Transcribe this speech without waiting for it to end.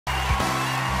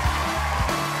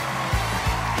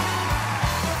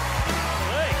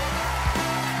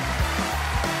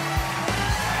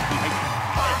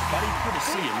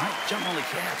jump on the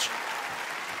couch.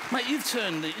 Mate, you've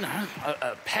turned, you know,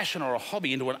 a passion or a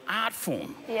hobby into an art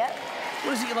form. Yep.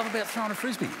 What is it you love about throwing a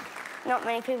frisbee? Not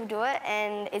many people do it,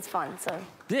 and it's fun, so...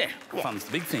 Yeah, fun's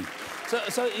the big thing.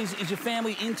 So is your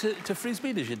family into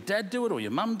frisbee? Does your dad do it or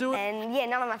your mum do it? And, yeah,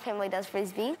 none of my family does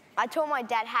frisbee. I taught my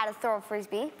dad how to throw a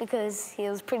frisbee because he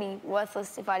was pretty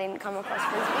worthless if I didn't come across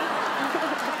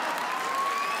frisbee.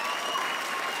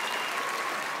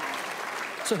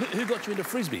 So who got you into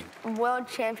frisbee? World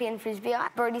champion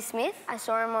frisbeer, Brodie Smith. I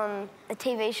saw him on a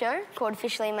TV show called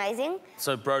Officially Amazing.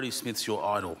 So Brodie Smith's your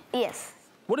idol? Yes.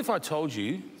 What if I told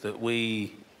you that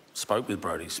we spoke with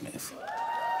Brodie Smith?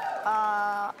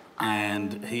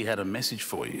 And he had a message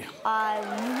for you? I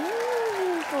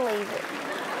wouldn't believe it.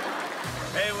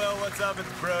 Hey, Will, what's up?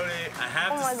 It's Brodie. I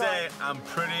have to say, God. I'm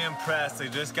pretty impressed. I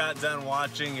just got done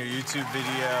watching your YouTube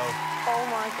video. Oh,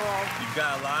 my God. You've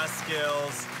got a lot of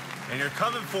skills, and you're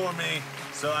coming for me,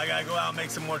 so I gotta go out and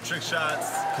make some more trick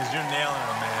shots, because you're nailing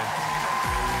them, man.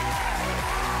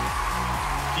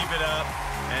 Keep it up,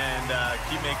 and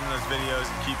keep making those videos,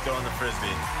 and keep throwing the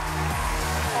frisbee.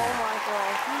 Oh, my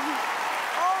God.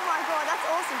 Oh, my God, that's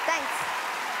awesome. Thanks.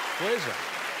 Pleasure.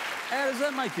 How does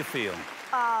that make you feel?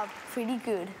 Pretty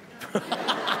good. What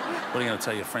are you going to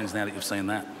tell your friends now that you've seen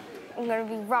that? I'm going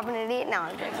to be rubbing it in. No,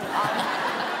 I'm joking.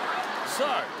 So,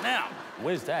 now,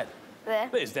 where's Dad? There.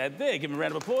 There's Dad there. Give him a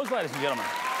round of applause, ladies and gentlemen.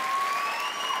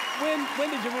 When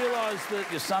did you realise that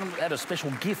your son had a special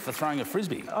gift for throwing a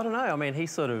frisbee? I don't know. I mean, he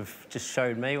sort of just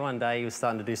showed me one day. He was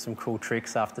starting to do some cool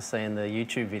tricks after seeing the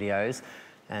YouTube videos,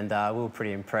 and we were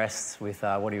pretty impressed with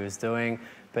what he was doing.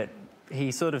 But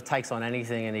he sort of takes on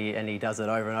anything and he does it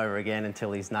over and over again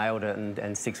until he's nailed it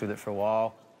and sticks with it for a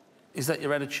while. Is that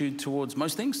your attitude towards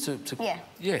most things? Yeah.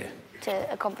 Yeah.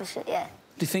 To accomplish it, yeah.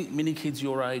 Do you think many kids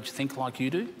your age think like you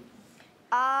do?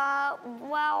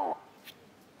 Well,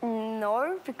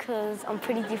 no, because I'm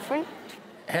pretty different.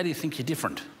 How do you think you're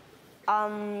different?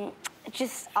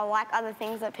 Just I like other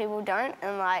things that people don't,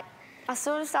 and like I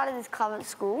sort of started this club at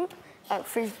school, like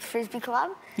Frisbee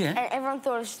club, and everyone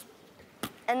thought it was,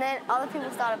 and then other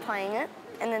people started playing it,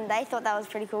 and then they thought that was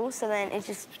pretty cool, so then it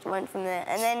just went from there,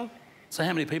 and then. So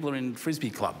how many people are in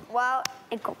Frisbee club? Well,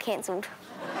 it got cancelled.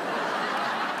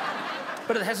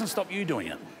 But it hasn't stopped you doing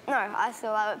it? No, I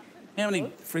still love it. How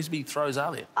many Frisbee throws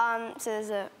are there? So there's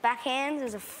a backhand,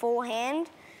 there's a forehand,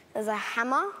 there's a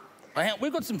hammer.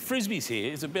 We've got some Frisbees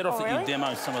here. Is it better off that you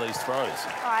demo some of these throws?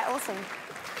 All right, awesome.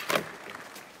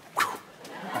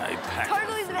 Hey, Pat.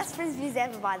 Totally the best Frisbees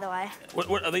ever, by the way.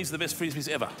 What are these the best Frisbees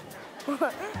ever? So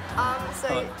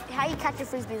how you catch your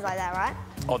Frisbees like that, right?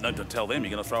 Oh, no, don't tell them.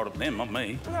 You're going to throw it at them, not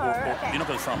me. No, okay. You're not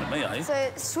going to throw them at me, are you?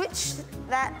 So switch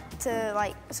that to,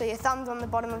 like, so your thumb's on the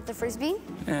bottom of the Frisbee,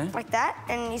 like that,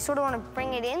 and you sort of want to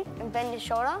bring it in and bend your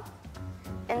shoulder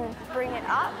and bring it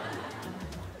up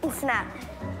and snap.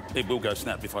 It will go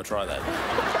snap if I try that.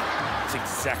 That's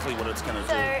exactly what it's going to do.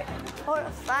 So hold it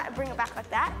flat and bring it back like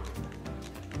that.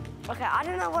 Okay, I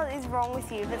don't know what is wrong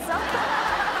with you, but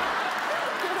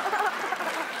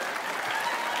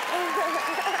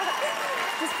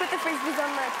just put the Frisbees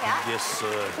on the couch. Yes, sir.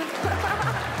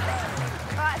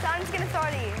 All right, so I'm just going to throw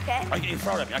it at you, okay? Okay, you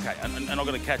throw it at me, okay, and I'm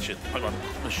going to catch it. Hold on,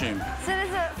 assume. So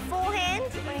there's a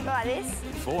forehand when you go like this.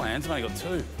 Four hands, I've only got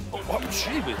two. Oh,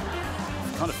 gee, it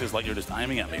kind of feels like you're just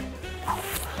aiming at me. And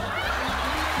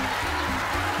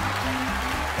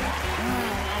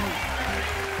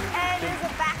there's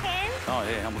a backhand. Oh,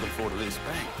 yeah, I'm looking forward to this.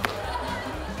 Bang.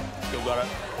 Still got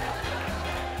it.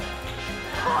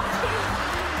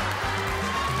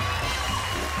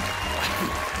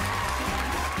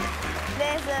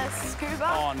 There's a scuba.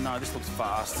 Oh, no, this looks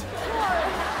fast. No.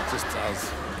 It just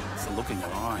does. It's the look in your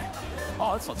eye.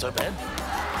 Oh, that's not so bad.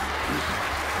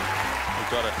 We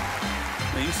got it.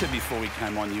 Now, you said before we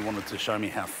came on you wanted to show me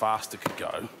how fast it could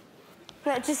go.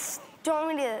 No, just, do you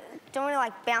want me to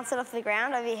like, bounce it off the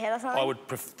ground over your head or something? I would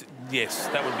prefer... Yes,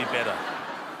 that would be better.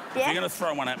 Yeah? If you're going to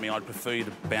throw one at me, I'd prefer you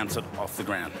to bounce it off the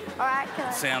ground. All right, can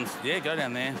I... Sounds... Yeah, go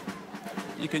down there.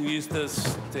 You can use the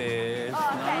stairs. Oh,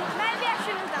 okay. No? Maybe I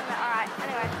shouldn't have done that. All right,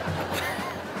 anyway.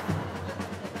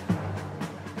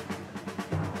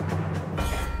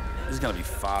 This is going to be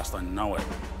fast, I know it.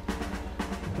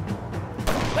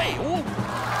 Hey, ooh!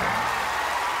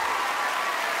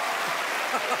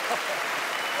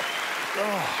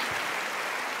 Oh.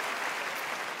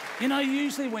 You know,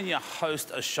 usually when you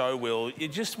host a show, Will, you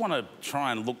just want to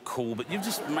try and look cool, but you're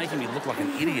just making me look like an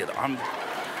idiot. I'm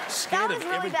scared of That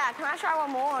was really bad. Can I try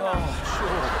one more? Or Oh,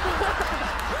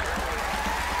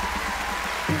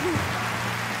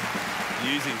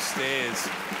 sure. Using stairs.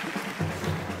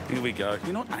 Here we go.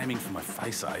 You're not aiming for my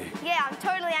face, are you? Yeah, I'm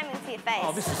totally aiming for your face.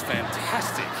 Oh, this is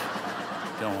fantastic.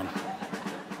 Go on.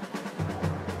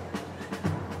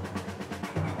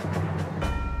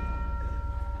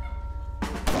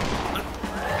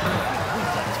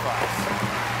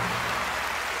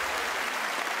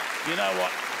 You know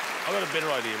what? I've got a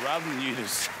better idea. Rather than you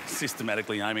just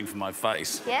systematically aiming for my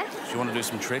face. Yeah? Do you want to do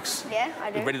some tricks? Yeah, I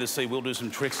do. You ready to see Will do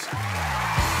some tricks?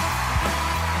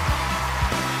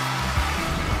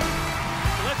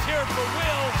 Let's hear it for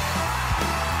Will.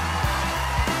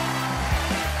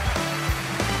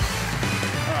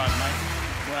 All right, mate.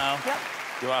 Well,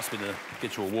 you asked me to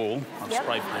get you a wall. I've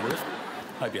spray painted it.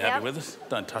 Hope you're happy with it.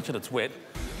 Don't touch it, it's wet.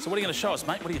 So what are you going to show us,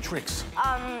 mate? What are your tricks?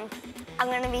 I'm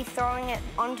going to be throwing it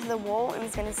onto the wall and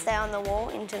it's going to stay on the wall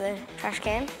into the trash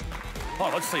can.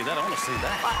 Oh, let's see that. I want to see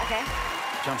that. Right, okay.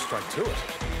 Jump straight to it.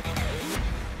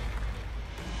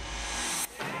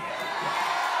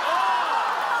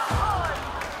 Oh!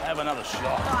 Have another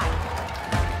shot. Right.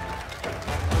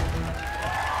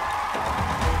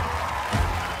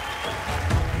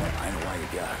 And away you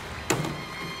go.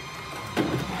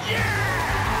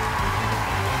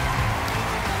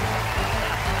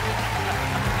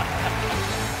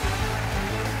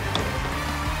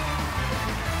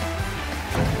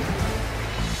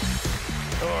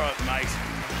 All right, mate.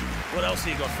 What else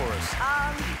have you got for us?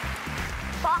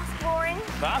 Basketballing.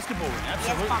 Basketballing,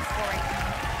 absolutely. Yes, basketballing.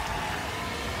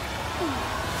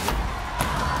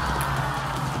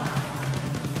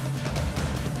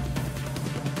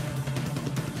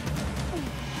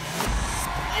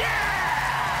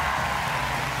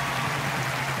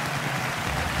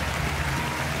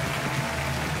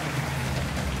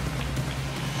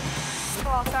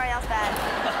 Oh, sorry, that was bad.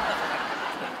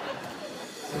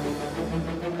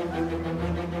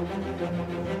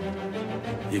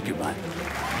 You're good, mate.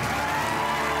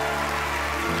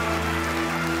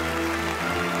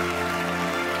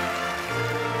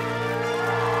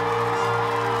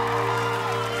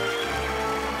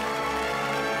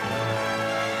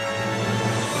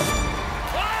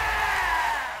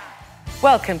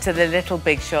 Welcome to the Little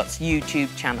Big Shots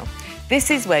YouTube channel. This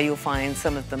is where you'll find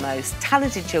some of the most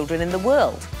talented children in the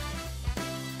world.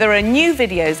 There are new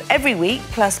videos every week,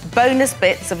 plus bonus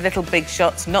bits of Little Big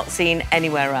Shots not seen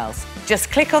anywhere else. Just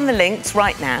click on the links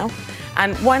right now,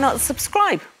 and why not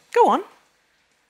subscribe? Go on.